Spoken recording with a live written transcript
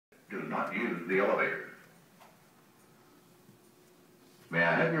not use the elevators. May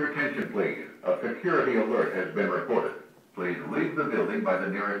I have your attention, please? A security alert has been reported. Please leave the building by the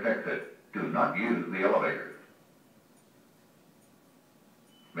nearest exit. Do not use the elevators.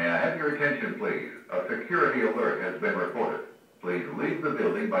 May I have your attention, please? A security alert has been reported. Please leave the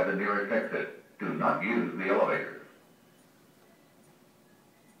building by the nearest exit. Do not use the elevators.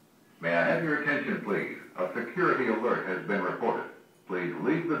 May I have your attention, please? A security alert has been reported. Please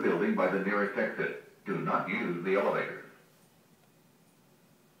leave the building by the nearest exit. Do not use the elevators.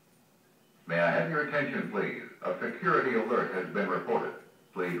 May I have your attention, please? A security alert has been reported.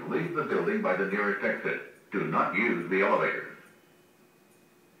 Please leave the building by the nearest exit. Do not use the elevators.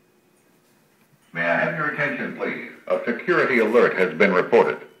 May I have your attention, please? A security alert has been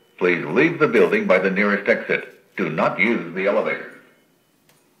reported. Please leave the building by the nearest exit. Do not use the elevators.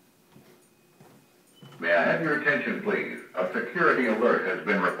 May I have your attention, please? A security alert has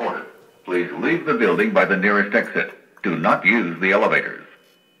been reported. Please leave the building by the nearest exit. Do not use the elevators.